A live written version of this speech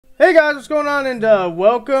Hey guys, what's going on? And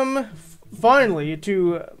welcome finally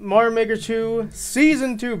to Mario Maker 2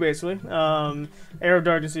 Season 2, basically. Heir of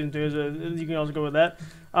Darkness Season 2, you can also go with that.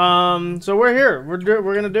 So we're here. We're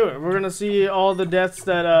gonna do it. We're gonna see all the deaths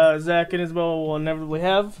that Zach and Isabel will inevitably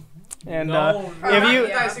have. And if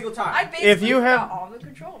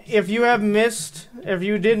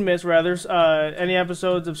you did miss any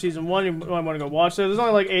episodes of Season 1, you might want to go watch it. There's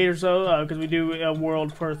only like 8 or so because we do a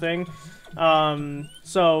world per thing.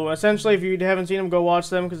 So essentially, if you haven't seen them, go watch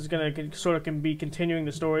them because it's gonna sort of be continuing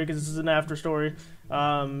the story because this is an after story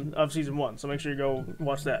of Season 1. So make sure you go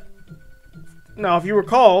watch that. Now, if you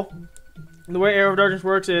recall, the way Heir of Darkness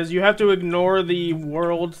works is you have to ignore the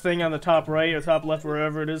world thing on the top right or top left,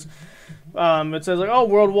 wherever it is. It says like, oh,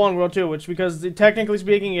 World 1, World 2, which because technically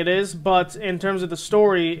speaking it is, but in terms of the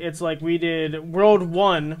story, it's like we did World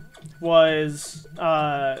 1 was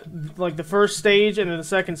like the first stage and then the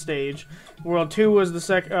second stage. World 2 was the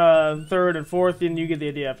third and fourth, and you get the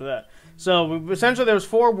idea after that. So essentially there was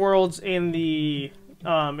 4 worlds in the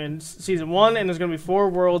in Season 1, and there's going to be 4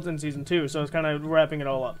 worlds in Season 2, so it's kind of wrapping it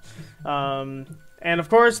all up. And of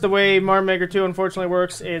course, the way Mario Maker 2 unfortunately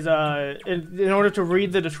works is in order to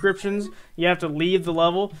read the descriptions, you have to leave the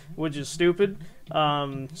level, which is stupid.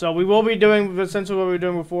 So we will be doing essentially what we were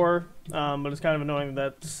doing before, but it's kind of annoying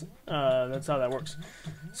that that's how that works.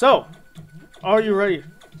 So, are you ready?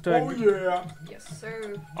 Oh yeah. Yes,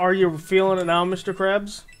 sir. Are you feeling it now, Mr.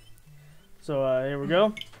 Krabs? So here we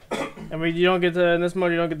go. And you don't get to, in this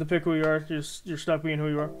mode, you don't get to pick who you are. You're stuck being who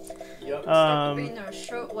you are. Yep. Stuck being a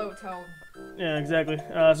short, low tone. Yeah, exactly.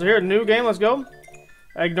 So here, new game. Let's go.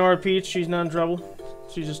 Ignore Peach. She's not in trouble.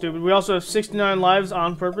 She's just stupid. We also have 69 lives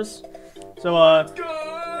on purpose. So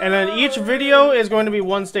and then each video is going to be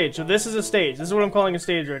one stage. So this is a stage. This is what I'm calling a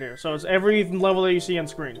stage right here. So it's every level that you see on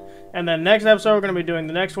screen. And then next episode we're going to be doing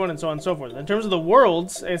the next one and so on and so forth. In terms of the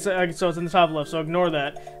worlds, so it's in the top left, so ignore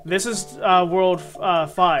that. This is World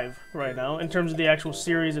 5 right now in terms of the actual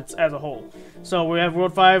series as a whole. So we have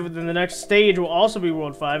World 5, then the next stage will also be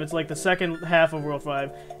World 5. It's like the second half of World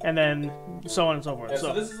 5, and then so on and so forth. Yeah,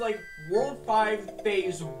 so this is like World 5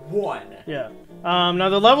 Phase 1. Yeah. Now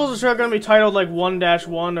the levels are going to be titled like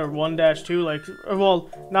 1-1 or 1-2, like, well,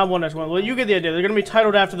 not 1-1. Well, you get the idea. They're going to be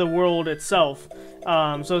titled after the world itself.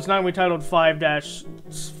 So it's not going to be titled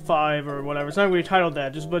 5-5 or whatever. It's not going to be titled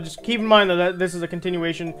that. But just keep in mind that this is a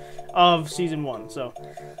continuation of Season 1. So,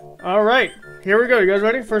 all right, here we go. You guys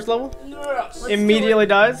ready? First level. Yes. Immediately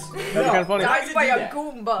dies. That'd be kind of funny. Dies by a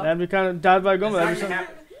Goomba. That'd be kind of died by a Goomba. That'd be something.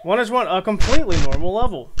 1-1, a completely normal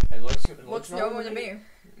level. It looks normal to me.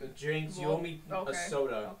 Jinx, you owe me a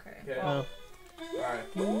soda. Okay. Well, alright.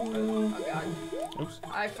 Oh god. Oops.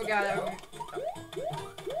 I forgot.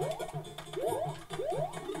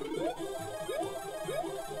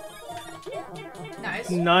 Nice.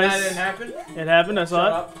 Nice. That didn't happen. It happened. I saw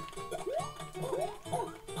it. Up.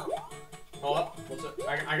 Hold up. What's it?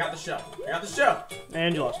 I got the shell. I got the shell.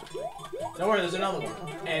 And you lost it. Don't worry, there's another one.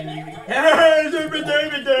 And you.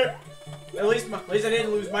 At least I didn't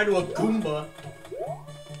lose mine to a Goomba.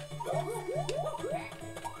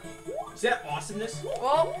 Is that awesomeness?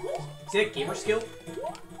 Well, is that gamer skill?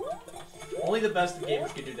 Only the best of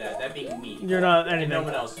gamers can do that. That being me. You're not anything. And no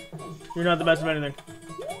one else. You're not the best of anything.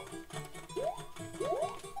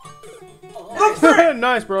 nice,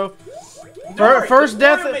 nice bro. Worry, first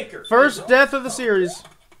death of the series.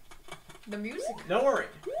 The music. Don't worry.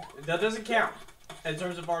 That doesn't count in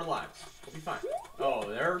terms of our lives. We'll be fine. Oh,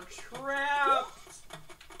 they're trapped.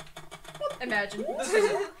 Imagine. This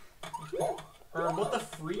is what the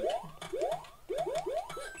freak?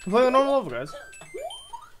 Completely normal level, guys.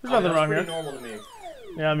 There's nothing wrong here. Normal to me.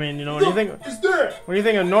 Yeah, I mean, you know, when you think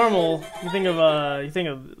of normal, you think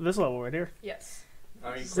of this level right here. Yes.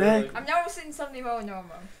 I mean, Zach. I've never seen something more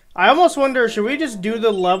normal. I almost wonder, should we just do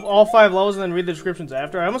the all 5 levels and then read the descriptions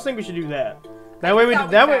after? I almost think we should do that. That way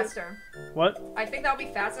faster. What? I think that'll be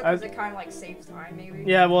faster because it kind of like saves time, maybe.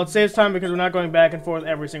 Yeah, well, it saves time because we're not going back and forth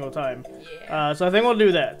every single time. Yeah. So I think we'll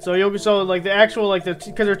do that. So like the actual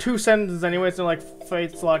because there are 2 sentences anyway. It's like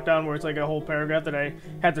Faith's Lockdown where it's like a whole paragraph that I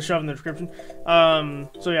had to shove in the description.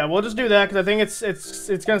 So yeah, we'll just do that because I think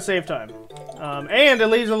it's gonna save time. And it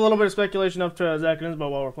leaves a little bit of speculation up to Zach and Isabel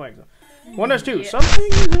while we're playing. So 1-2, yeah. something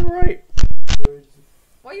isn't right.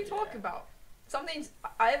 What are you talking about?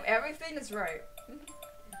 Everything is right.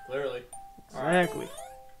 Clearly. Exactly.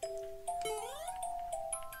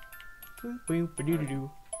 Right.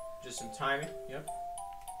 Just some timing. Yep.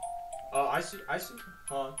 Oh, I see.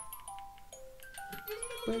 Hold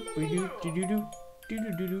on.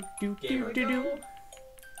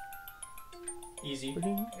 Easy.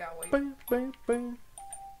 Yeah, wait.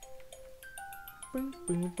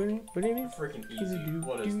 Freaking easy.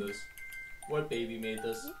 What is this? What baby made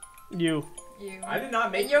this? You. You. I did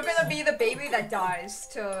not make And you're this. gonna be the baby that dies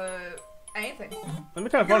to anything. That'd be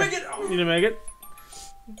kind of You're funny. gonna get- oh. You didn't make it.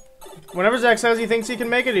 Whenever Zach says he thinks he can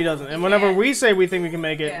make it, he doesn't. And whenever Yeah. we say we think we can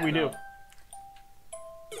make it, Yeah. we do. No.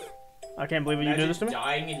 I can't believe that you did this to me.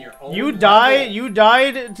 Dying in your own You level. died. You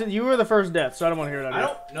died. You were the first death, so I don't want to hear it. I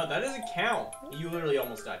don't. No, that doesn't count. You literally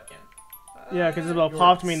almost died again. Yeah, because Isabel You're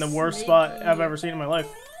popped me in the worst spot sneaky. I've ever seen in my life.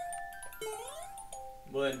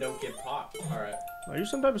 Well, then don't get popped. All right. Are you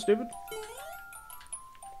some type of stupid?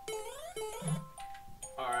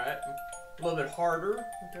 All right. A little bit harder.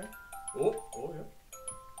 Okay. Oh. Oh yeah.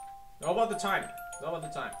 How about the timing? How about the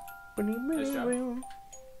time? Nice job.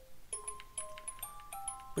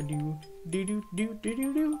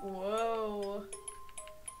 Whoa.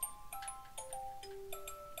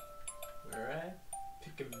 All right.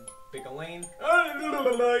 Pick a lane.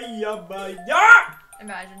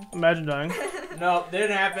 Imagine. Imagine dying. No,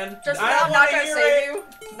 didn't happen. Just I now, don't not wanna gonna hear save it.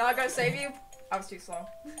 you. Not gonna save you. I was too slow.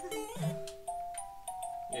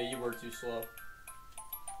 Yeah, you were too slow.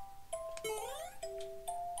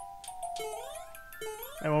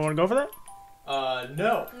 Anyone want to go for that?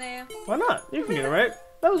 No. Nah. Why not? You can get it right.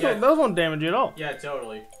 That Yeah. won't damage you at all. Yeah,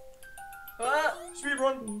 totally. What? Speed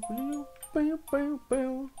run.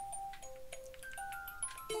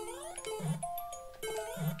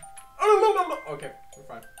 Okay, we're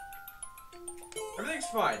fine. Everything's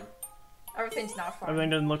fine. Everything's not fine. Everything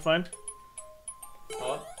doesn't look fine.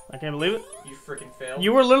 Oh, I can't believe it. you freaking failed.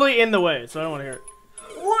 You were literally in the way, so I don't want to hear it.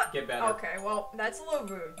 What? Get better. Okay, well, that's a little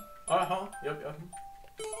rude. Uh-huh. Yep.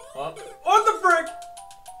 Up. What the frick?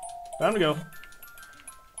 Time to go.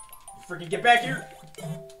 You freaking get back here.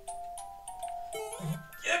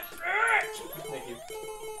 Get back! Thank you.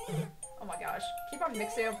 Oh my gosh. Keep on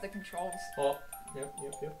mixing up the controls. Oh. Yep.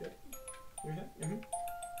 You're here.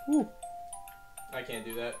 Ooh. I can't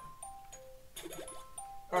do that.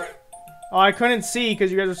 Alright. Oh, I couldn't see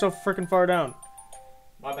because you guys are so freaking far down.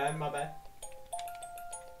 My bad.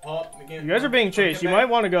 Oh, again. You guys are being chased. You might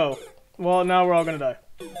want to go. Well, now we're all gonna die.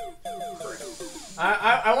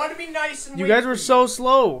 I want to be nice and You wait guys for were so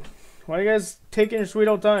slow. Why are you guys taking your sweet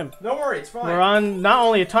old time? Don't worry, it's fine. We're on not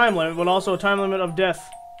only a time limit, but also a time limit of death.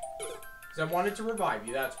 'Cause I wanted to revive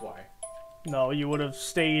you, that's why. No, you would have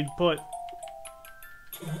stayed put.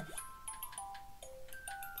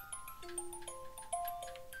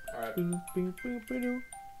 Alright.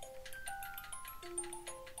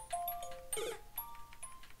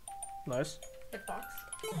 Nice. Hitbox.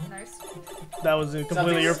 Nice. That was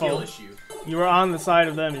completely your skill fault. issue. You were on the side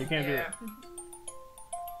of them. You can't do it. Yeah.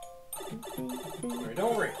 Alright,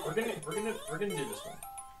 don't worry. We're gonna do this one.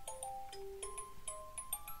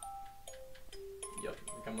 Yep,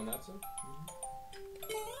 we come on that side.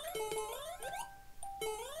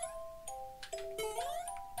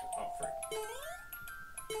 Oh frick.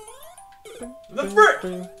 The frick!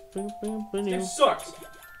 This game sucks.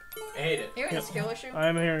 I hate it. Hearing Yep. a skill issue? I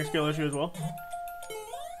am hearing a skill issue as well.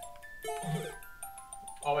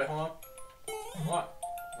 Oh wait, hold on. Hold on.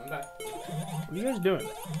 I'm back. What are you guys doing?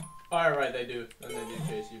 Alright, right, they do. And they do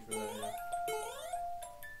chase you for that, yeah.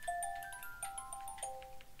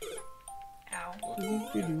 Ow.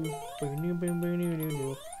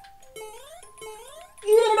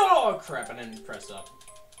 Oh crap, I didn't press up.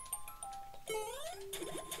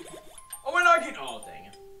 Oh, we're not getting. Oh, dang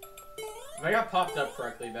it. If I got popped up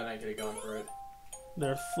correctly, then I could have gone for it.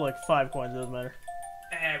 There's like 5 coins. Doesn't matter.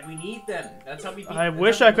 We need them. That's how we beat. I that's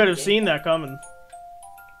wish how I we could win have the seen that coming.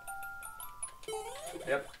 game.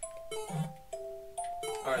 Yep.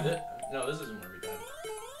 Alright, no, this isn't where we died.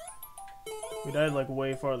 We died like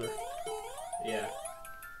way farther. Yeah.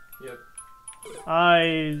 Yep.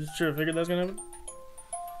 I should have figured that was gonna happen.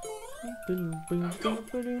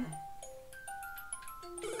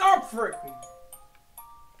 Oh, frick!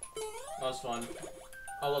 That was fun.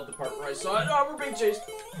 I love the part where I saw it. Oh, we're being chased.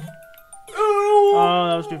 Ooh! Oh,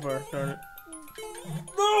 that was too far. Darn it.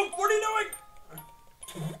 No! What are you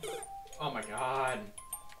doing? Oh my god.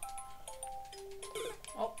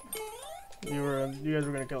 Oh. You guys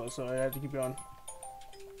were gonna kill us, so I had to keep going.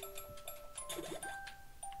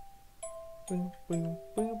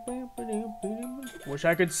 Wish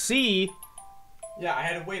I could see. Yeah, I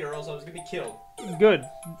had to wait or else I was gonna be killed. Good.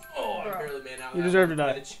 Oh, I Bro. barely made out. You that deserve one. to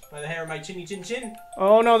die. By the hair of my chinny chin chin.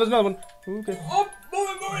 Oh no, there's another one. Okay. Oh, move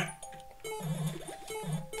it.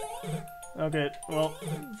 Okay. Well,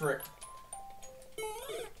 Frick.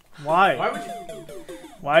 why? Why would you?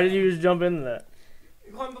 Why did you just jump into that?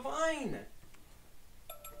 You climbed the vine.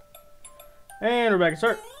 And we're back at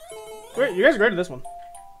start. Wait, you guys are great at this one.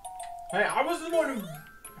 Hey, I was the one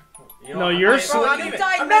who. You know, No, I'm you're not, slow. I'm not You even.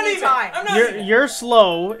 died I'm not many even. times. I'm not You're, even. you're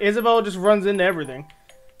slow. Isabel just runs into everything.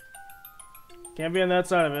 Can't be on that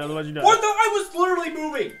side of it, otherwise you die. What the? I was literally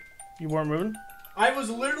moving. You weren't moving? I was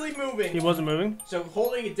literally moving. He wasn't moving? So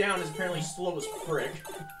holding it down is apparently slow as frick.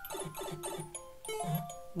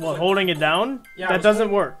 What, holding it down? Yeah, I that was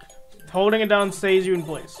doesn't work. Holding it down stays you in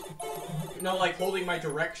place. No, like holding my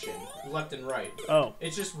direction, left and right. Oh.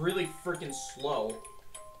 It's just really freaking slow.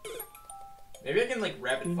 Maybe I can like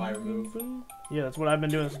rapid fire move. Yeah, that's what I've been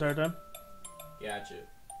doing this entire time. Gotcha.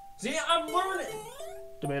 See, I'm learning.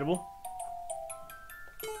 Debatable.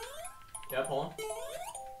 Yep, hold on.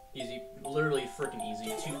 Easy. Literally freaking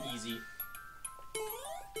easy. Too easy.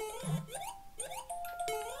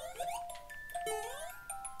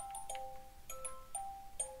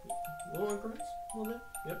 Little increments? A little bit?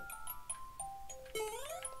 Yep.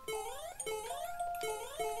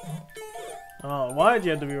 Oh, why did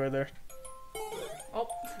you have to be right there? Oh.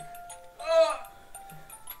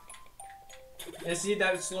 Yeah, see,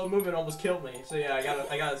 that slow movement almost killed me. So yeah,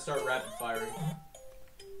 I gotta start rapid firing.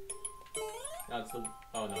 That's the.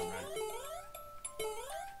 Oh no, right.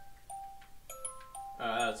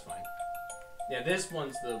 That's fine. Yeah, this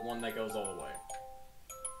one's the one that goes all the way.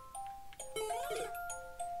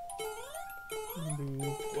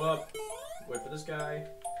 Whoop. Wait for this guy.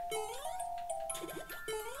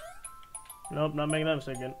 Nope, not making that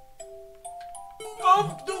mistake again.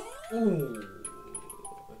 Oh, no. Ooh.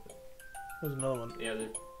 There's another one. Yeah,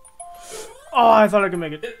 Oh, I thought I could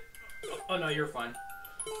make it. oh no, you're fine.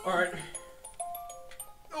 Alright.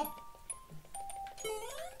 Oh.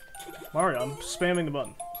 Mario, I'm spamming the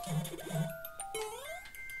button.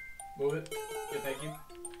 Move it. Yeah, thank you.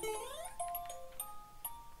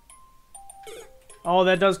 Oh,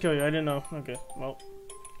 that does kill you. I didn't know. Okay, well.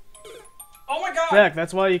 Oh my god! Zach,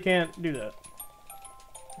 that's why you can't do that.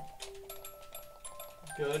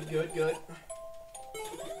 Good, good, good.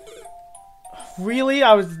 Really?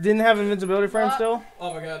 Didn't have invincibility frame still?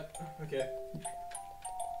 Oh my god. Okay.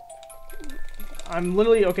 I'm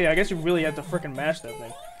literally... Okay, I guess you really have to frickin' mash that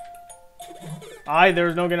thing.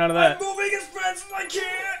 There's no getting out of I'm that. moving as fast as I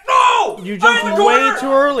can! No! You jumped I'm in the way corner!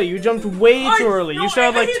 too early. You jumped way too early. No, You still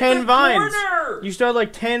had I like hit 10 the vines. corner! You still had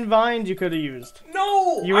like 10 vines you could have used.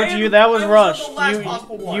 No! That was rushed. The last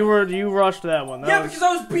possible one. You rushed that one. Yeah, because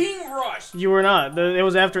I was being rushed. You were not. It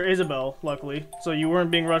was after Isabel, luckily, so you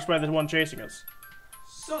weren't being rushed by the one chasing us.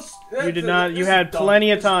 So You did not. You had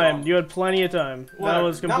plenty of time. You had plenty of time. That Whatever.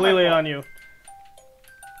 was Not my completely fault. on you.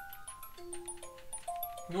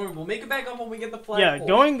 No, we'll make it back up when we get the flag.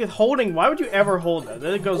 Yeah, holding. Why would you ever hold that?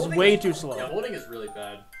 That goes Holding way is- too slow. Yeah, holding is really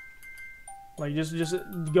bad. Like just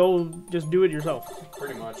do it yourself.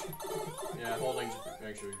 Pretty much. Yeah, holding's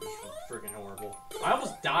actually just freaking horrible. I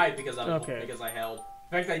almost died because I held.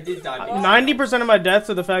 In fact, I did die. because I held. 90% of my deaths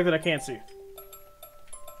are the fact that I can't see.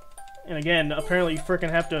 And again, apparently you freaking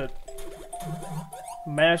have to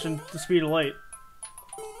mash in the speed of light.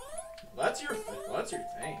 That's your thing. That's your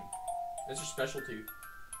thing. That's your specialty.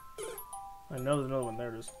 I know there's another one.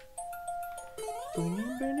 There it is.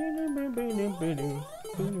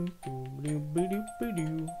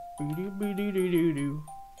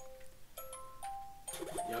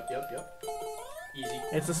 Yep. Easy.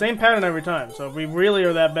 It's the same pattern every time, so if we really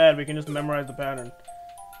are that bad, we can just memorize the pattern.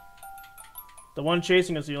 The one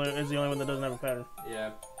chasing us is the only one that doesn't have a pattern.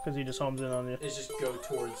 Yeah. Because he just homes in on you. It's just go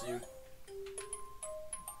towards you.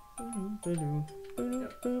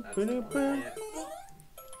 Yep, that's the one.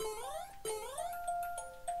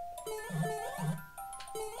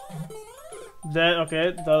 Yeah.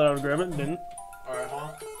 Okay, thought I would grab it, didn't. Alright,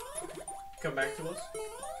 huh? Come back to us.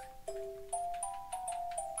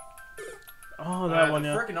 Oh, that one,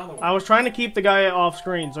 yeah. Frickin' other one. I was trying to keep the guy off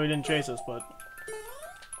screen so he didn't chase us, but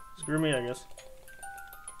screw me, I guess.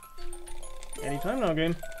 Anytime now,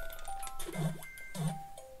 game.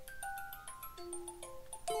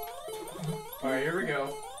 Alright, here we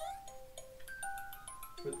go.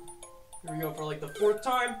 Here we go for like the fourth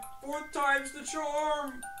time. Fourth time's the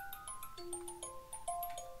charm!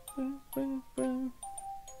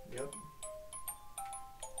 Yep.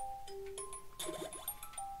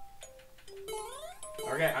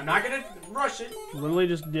 Okay, I'm not gonna rush it. Literally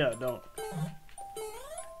just, yeah, don't.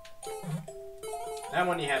 That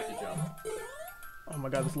one you have to jump. Oh my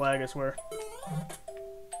god, this lag, I swear.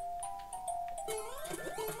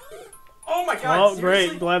 Oh my god, Well, seriously?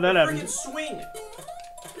 great, glad that The happened. friggin' swing!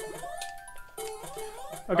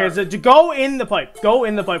 Okay, so to go in the pipe. Go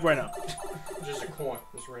in the pipe right now. Just a coin.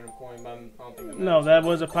 Just a random coin, but I don't think that No, matters. that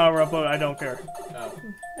was a power up. I don't care. No.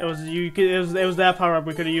 It was that power up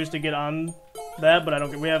we could have used to get on that, but I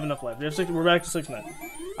don't. We have enough left. We're back to 6-9.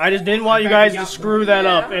 I just didn't want you guys to screw that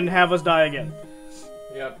up and have us die again.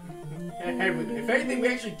 Yep. Hey, if anything, we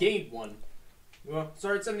actually gained one. Well,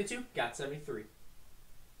 started at 72, got 73.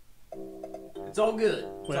 It's all good.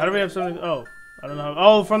 Wait, how do we have 70? Oh, I don't know.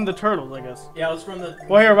 Oh, from the turtles, I guess. Yeah, it was from the...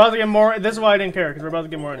 Well, here, we're about to get more. This is why I didn't care, because we're about to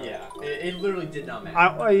get more anyway. Yeah, it literally did not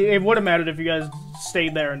matter. It would have mattered if you guys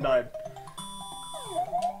stayed there and died.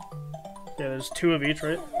 Yeah, there's 2 of each,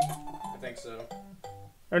 right? I think so.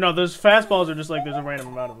 Or no, those fastballs are just like, there's a random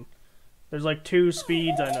amount of them. There's like 2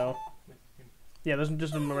 speeds, I know. Yeah, there's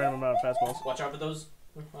just a random amount of fastballs. Watch out for those.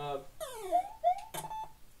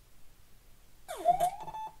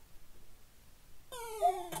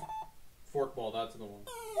 Forkball, that's the one.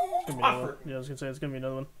 It's gonna be another one. Yeah, I was gonna say, it's gonna be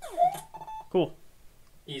another one. Cool.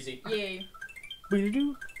 Easy. Yay. What do you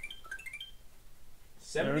do?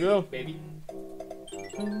 78, there we go. Baby.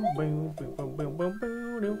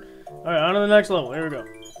 Alright, on to the next level. Here we go.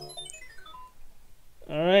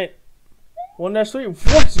 Alright.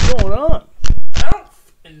 1-3. What's going on? I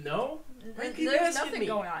don't know. There's nothing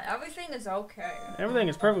going on. Everything is okay. Everything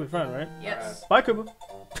is perfectly fine, right? Yes. Bye, Koopa.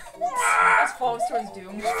 Let's fall towards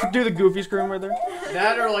doom. Do the goofy scream right there.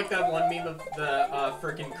 That or like that one meme of the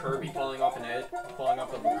frickin' Kirby falling off of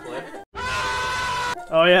a cliff.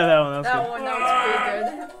 Oh yeah, that one. That one, that was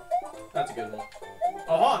pretty good. That's a good one.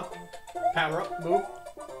 Oh, hold on. Power up, move.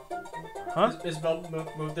 Huh? Isabel,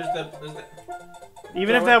 move. There's the.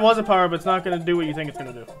 Even if that was a power up, it's not gonna do what you think it's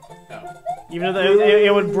gonna do. No. Even if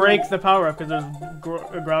it would break the power up because there's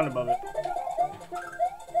a ground above it.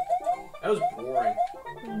 That was boring.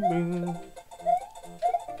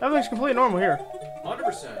 Everything's completely normal here.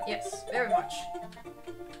 100%. Yes, very much.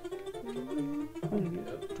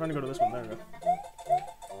 Trying to go to this one. There we go.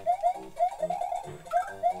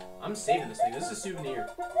 I'm saving this thing. This is a souvenir.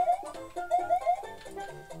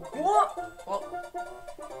 What? Well,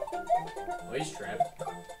 Oh, he's trapped.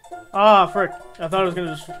 Ah, frick. I thought I was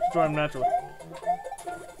gonna just destroy him naturally.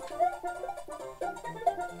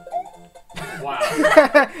 Wow.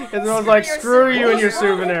 And then I was like, screw you and your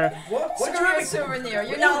souvenir. What? What's screw your souvenir.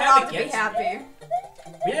 You're not allowed to be happy.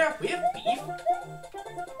 We have beef?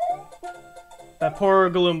 That poor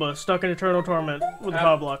Galumba stuck in eternal torment with the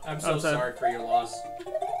power block. I'm so sorry for your loss.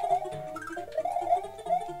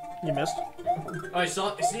 You missed. Oh, I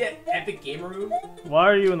saw. See that epic gamer move? Why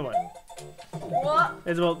are you in the way? What?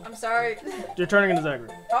 Isabel, I'm sorry. you're turning into Zachary.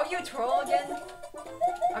 How you troll again?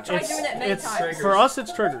 I've tried doing it many times. triggers. For us,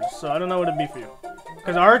 it's triggers, so I don't know what it'd be for you.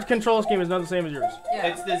 Because our control scheme is not the same as yours.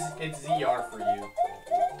 Yeah. It's ZR for you.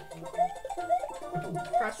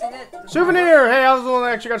 Pressing it. Souvenir! Hey, I was the one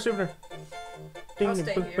that actually got a souvenir. I'll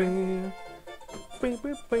stay here.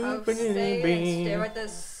 I'll stay and stare at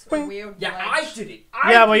this weird Yeah, ledge. I did it.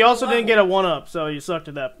 Yeah, but you also didn't get a 1-up, so you sucked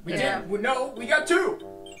at that. We did. No, we got 2.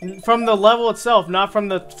 From the level itself, not from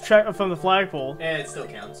the flagpole. Yeah, it still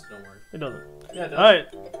counts. Don't worry. It doesn't. Yeah, it does.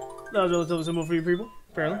 Alright. That was relatively simple for you people,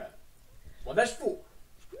 apparently. Right. Well, that's 4.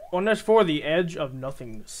 1-4, the edge of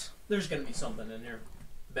nothingness. There's gonna be something in here.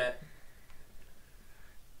 Bet.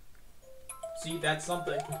 See, that's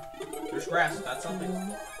something. There's grass. That's something.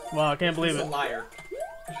 Wow, I can't believe He's it. a liar.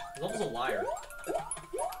 Level's a liar.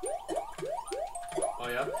 Oh,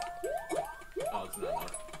 yeah? Oh, it's not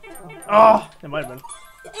enough. Oh! It might have been.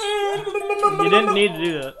 You didn't need to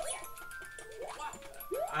do that.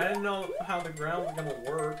 I didn't know how the ground was gonna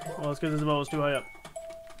work. Well, it's because Isabel was too high up.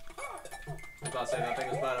 I was about to say that thing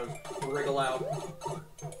was about to wriggle out.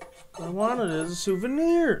 I wanted it as a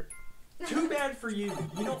souvenir. Too bad for you.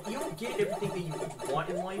 You don't get everything that you want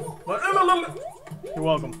in life. But You're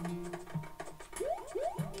welcome.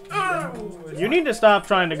 You need to stop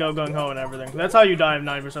trying to go gung ho and everything. That's how you die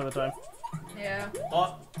 90% of the time. Yeah.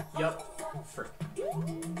 Oh, yep. Frick.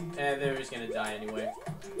 And they were just gonna die anyway.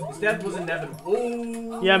 His death was inevitable.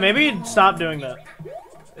 Oh. Yeah, maybe stop doing that.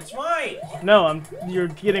 It's fine. No, you're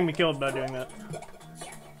getting me killed by doing that.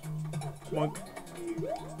 Monk.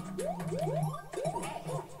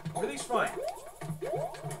 Everything's fine.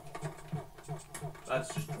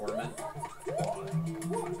 That's just torment.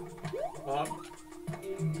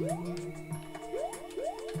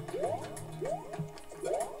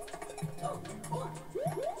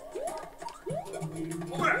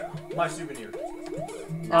 My souvenir.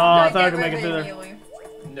 No, I thought I could make it through there.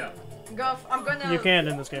 No. I'm gonna. You can't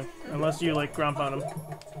in this game, unless you like ground pound him.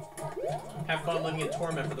 Have fun living in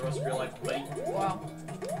torment for the rest of your life, buddy. Wow.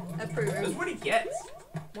 That's pretty That's rude. what he gets.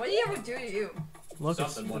 What do you ever do to you? Look,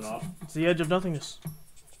 it's Something went off. the edge of nothingness.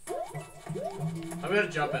 I'm gonna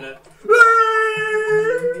jump in it.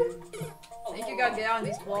 I think you gotta get on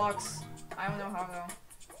these blocks. I don't know how though.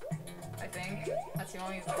 I think. That's the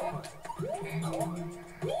only thing.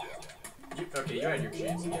 Okay, you had your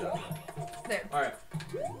chance to get up. There. Alright.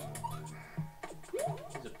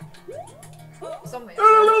 Something.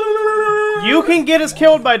 You can get us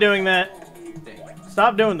killed by doing that. Dang.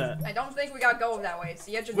 Stop doing that. I don't think we gotta go that way. It's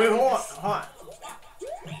the edge of Wait, hold on, darkness. hold on.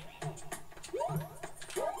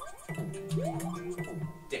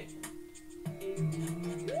 Dang.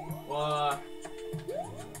 Well,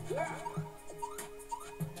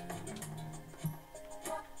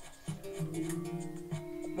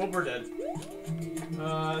 well, we're dead. Is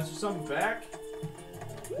there something back?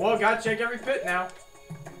 Well, gotta check every pit now.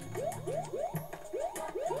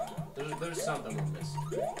 There's something we're missing.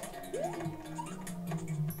 There's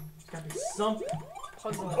gotta be something.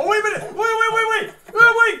 Puzzle. Oh, wait a minute!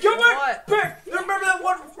 Wait, come back! What? Back! Remember that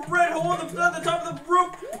one red hole on the top of the roof?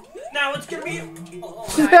 Now it's gonna be...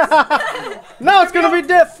 No, it's gonna be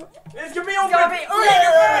diff. It's gonna be open! gonna be- Okay,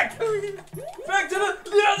 get back! Back to the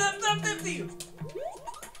 50!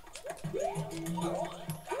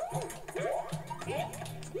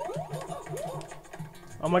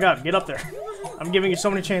 Oh my god, get up there. I'm giving you so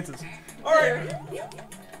many chances. Alright!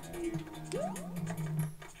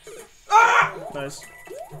 Ah! Nice.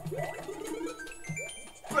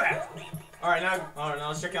 Alright, now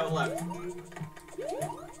let's check out the left.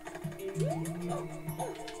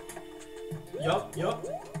 Yup.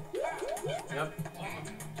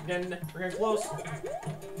 We're getting close.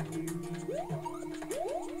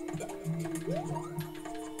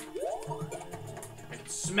 I can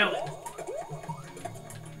smell it.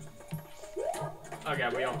 Okay,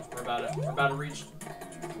 we're about to reach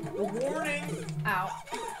the warning. Ow.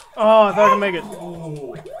 Oh, I thought I could make it.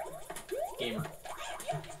 Oh. Gamer.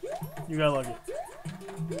 You got lucky.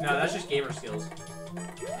 No, that's just gamer skills.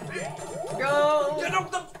 Go! Get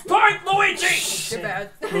up the pipe, Luigi! Too bad.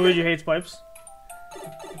 Luigi hates pipes.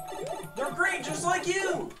 They're green just like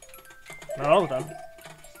you! Not all the time.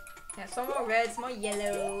 Yeah, some more red, some more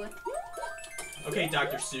yellow. Okay,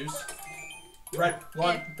 Dr. Seuss. Red,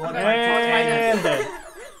 blood, blood, And dead.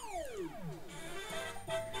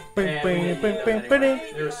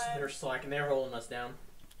 They're slacking, they're holding us down.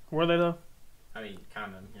 Were they though? I mean,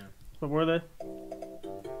 kind of, yeah. But were they?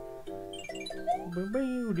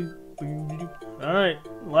 Alright,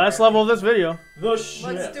 last level of this video. The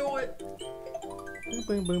shit. Let's do it.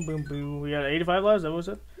 We got 85 lives, is that what it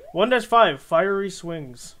said? 1-5, fiery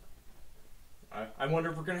swings. I wonder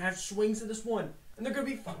if we're gonna have swings in this one. And they're gonna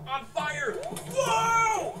be on fire!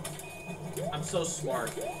 Whoa! I'm so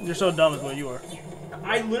smart. You're so dumb is what you are.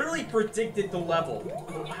 I literally predicted the level.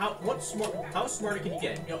 How smarter can you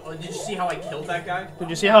get? You know, did you see how I killed that guy? Did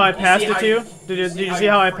you see how I passed it to you? Did you see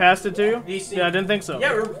how I passed it to you? Yeah, I didn't think so.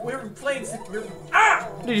 Yeah, we were playing. Ah!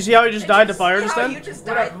 Did you see how he just died to fire just How then? you just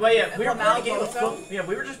died. But yeah, we were from playing a game of Alfonso? football. Yeah,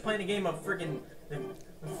 we were just playing a game of freaking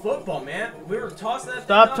football, man. We were tossing that.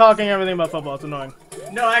 Stop thing up. talking everything about football. It's annoying.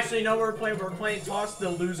 No, actually, no. We're playing toss the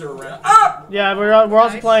loser around. Ah! Yeah, we're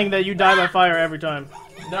also Nice. playing that you die by fire every time.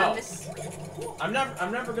 No, I'm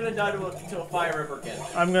never gonna die to a fire ever again.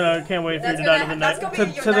 Can't wait for you That's to die to gonna- the that's next, gonna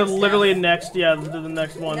be your to the next literally death. next, yeah, to the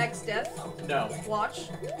next one. Next death. No, Watch.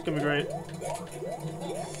 It's gonna be great.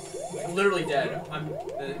 I'm literally dead.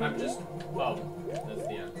 I'm just. Oh, that's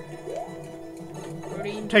the end.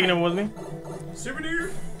 Green. Taking him with me.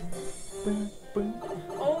 Souvenir.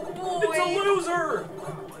 Oh boy. It's a loser.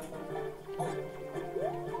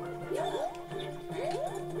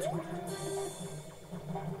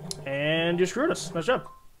 And you screwed us. Nice job.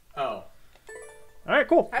 Oh. Alright,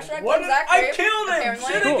 cool. Hashtag What? Zach I Grape, killed him. apparently.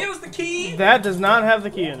 Shouldn't Cool. give us the key. That does not have the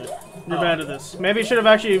key in it. You're Oh. bad at this. Maybe you should have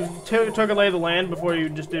actually took a lay of the land before you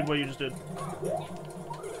just did what you just did.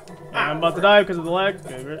 And I'm about to die because of the lag.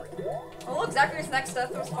 Okay, great. Oh look, Zachary's next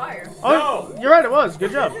death was fire. Oh, you're right, it was.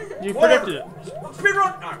 Good job. You predicted it.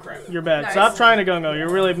 Speedrun. Ah, crap. You're bad. Nice. Stop trying to gung-ho. You're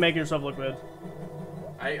really making yourself look bad.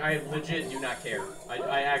 I legit do not care.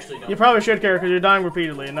 I actually don't. You probably should care because you're dying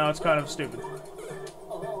repeatedly, and now it's kind of stupid.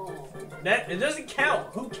 It doesn't count.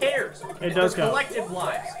 Who cares? It does They're count. collective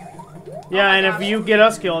lives. Yeah, my and gosh. if you get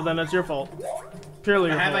us killed, then it's your fault.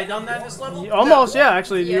 Purely your Have I fault. done that this level? Almost, yeah,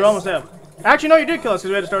 actually, you Yes. almost have. Actually, no, you did kill us because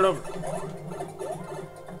we had to start over.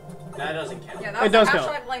 That doesn't count. Yeah, that It was does the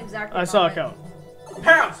count. hashtag blame Zachary. I saw it moment.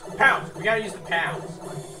 count. Pounds. We gotta use the pounds.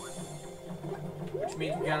 Which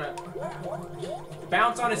means we gotta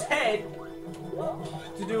bounce on his head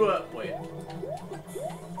to do a wait.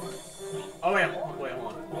 Oh wait,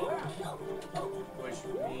 hold on. Which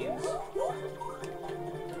means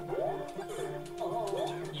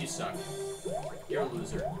you suck. You're a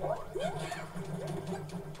loser.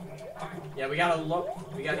 Yeah, we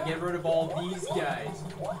gotta get rid of all these guys.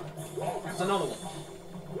 There's another one.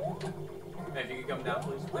 Hey, if you could come down,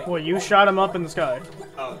 please. Thank Boy, you shot him up in the sky.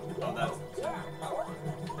 Oh, that's.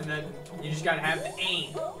 And then you just gotta have the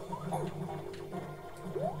aim.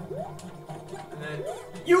 And then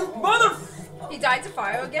you mother. He died to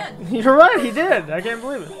fire again. You're right, he did. I can't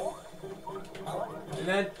believe it. And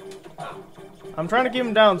then I'm trying to keep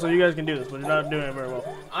him down so you guys can do this, but you're not doing it very well.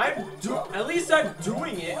 at least I'm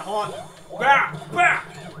doing it. Hold on. Bah, bah,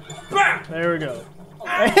 bah. There we go.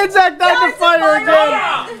 And Zach died to fire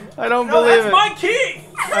again. I don't believe that's it. my key.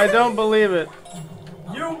 I don't believe it.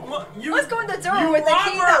 You. Let's go in the door You with the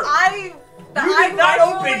key that robber! I did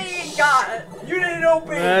not rightfully got. You didn't open.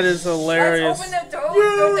 That is hilarious. Let's open the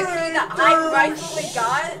door with the key that I rightfully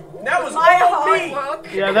got. That was My all hard me.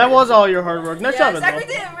 work. Yeah, that was all your hard work. Nice job, Yeah, Isabel.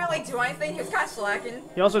 Zachary didn't really do anything. He was kind of slacking.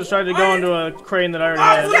 He also just tried to go into a crane that I already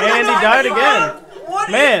had. Oh, And he died again.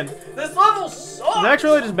 What Man. This level sucks. Zach's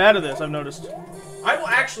really just bad at this, I've noticed. I will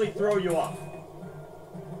actually throw you off.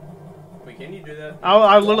 Wait, can you do that?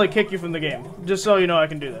 I'll literally kick you from the game. Just so you know I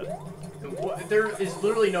can do that. There is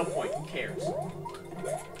literally no point. Who cares?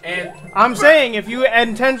 And I'm saying if you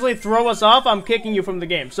intentionally throw us off, I'm kicking you from the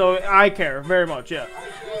game. So I care very much, yeah.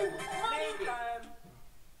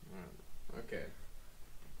 okay.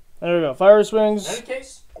 There we go. Fire swings. In any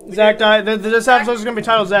case, Zach died. This episode is gonna be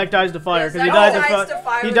titled "Zach Dies to Fire" because Yeah, he died Zach to dies to fire.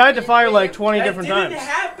 fire He died to with fire the like video. 20 that different didn't times.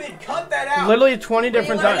 happen. Cut that out. Literally 20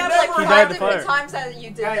 different You literally times. have like He 5 died to different fire. times that you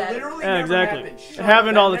did I that. literally Yeah, never exactly. happened. It Shut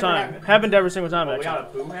happened up. all the That never time. Happened every single time Oh, we actually.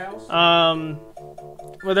 got a boo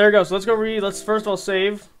house. Well, there we go. So let's go read. Let's first of all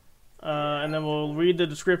save, and then we'll read the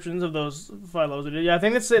descriptions of those 5 levels we did. Yeah, I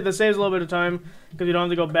think that saves a little bit of time because you don't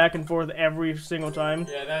have to go back and forth every single time.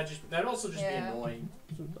 Yeah, that also just be annoying.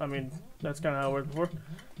 I mean, that's kind of how it worked before.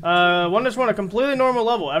 1-1, a completely normal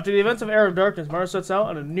level. After the events of Era of Darkness, Mara sets out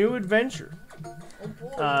on a new adventure.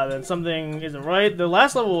 Then something isn't right. The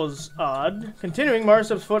last level was odd. Continuing, Mara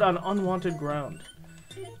steps foot on unwanted ground.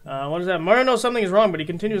 What is that? Mara knows something is wrong, but he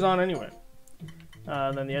continues on anyway.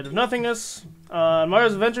 Then the edge of nothingness. On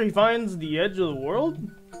Mara's adventure, he finds the edge of the world.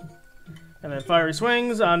 And then fiery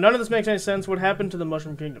swings. None of this makes any sense. What happened to the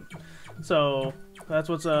Mushroom Kingdom? So that's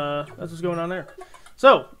what's going on there.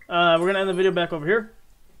 So we're gonna end the video back over here.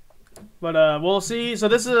 But we'll see. So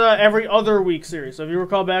this is every other week series. So if you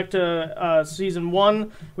recall back to season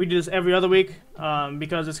 1, we do this every other week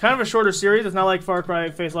because it's kind of a shorter series. It's not like Far Cry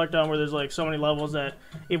Face Lockdown where there's like so many levels that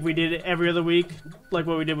if we did it every other week, like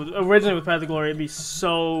what we did originally with Path of Glory, it'd be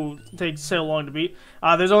take so long to beat.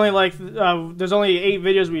 There's only 8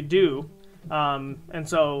 videos we do. And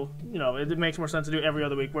so, you know, it makes more sense to do every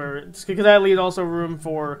other week because that leaves also room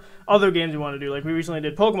for other games we want to do. Like we recently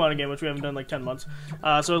did Pokemon again, which we haven't done in like 10 months.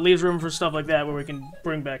 So it leaves room for stuff like that where we can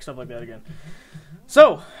bring back stuff like that again.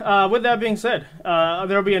 So, with that being said,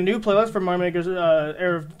 there will be a new playlist for Mario Maker's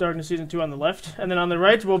Era of Darkness Season 2 on the left. And then on the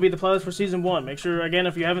right will be the playlist for Season 1. Make sure, again,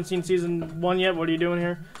 if you haven't seen Season 1 yet, what are you doing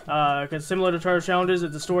here? Because similar to Charter Challenges,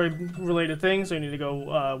 it's a story-related thing, so you need to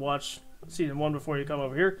go watch Season 1 before you come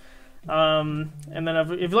over here. And then if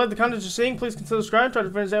you like the content you're seeing, please consider subscribing. Try to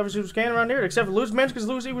find as average as you can around here, except for Luigi's Mansion, because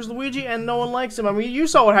Luigi was Luigi and no one likes him. I mean, you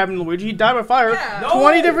saw what happened to Luigi. He died by fire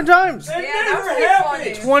 20 different times. That that was never pretty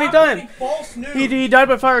happened. funny. 20 Stop times. giving false news. He died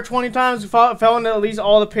by fire 20 times. Fell into at least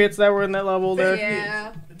all the pits that were in that level there.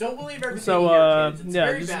 Yeah. Don't believe everything So, you hear, kids. It's yeah,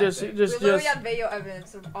 very bad thing. We literally have video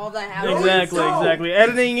evidence of all that happened. Exactly, don't. exactly.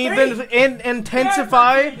 Editing even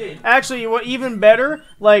intensify. Fabricated. Actually, what even better,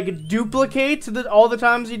 like duplicate all the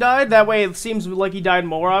times he died. That way, it seems like he died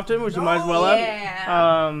more often, which you might as well have.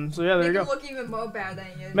 Yeah. So yeah, there you Make him go. look even more bad than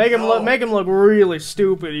he is. Make him look really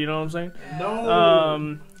stupid. You know what I'm saying? Yeah.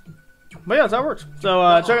 No. But yeah, that's how it works.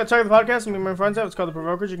 So check out the podcast and meet my friends out. It's called The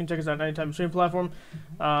Provokers. You can check us out on any time stream platform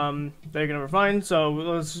that you can ever find. So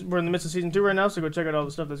we're in the midst of season 2 right now, so go check out all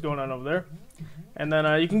the stuff that's going on over there. And then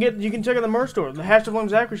you can check out the merch store, the #Blame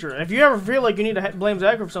Zachary shirt. If you ever feel like you need to blame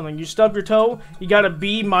Zachary for something, you stubbed your toe, you got a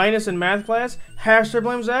B- in math class,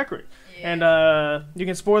 #Blame Zachary. And you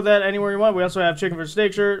can support that anywhere you want. We also have Chicken for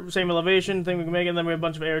Steak shirt, same elevation thing we can make, and then we have a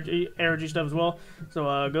bunch of ARG stuff as well.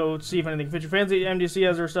 So go see if anything fits your fancy. MDC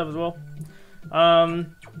has their stuff as well. Yeah,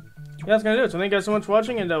 that's gonna do it. So thank you guys so much for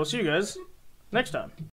watching, and we'll see you guys next time.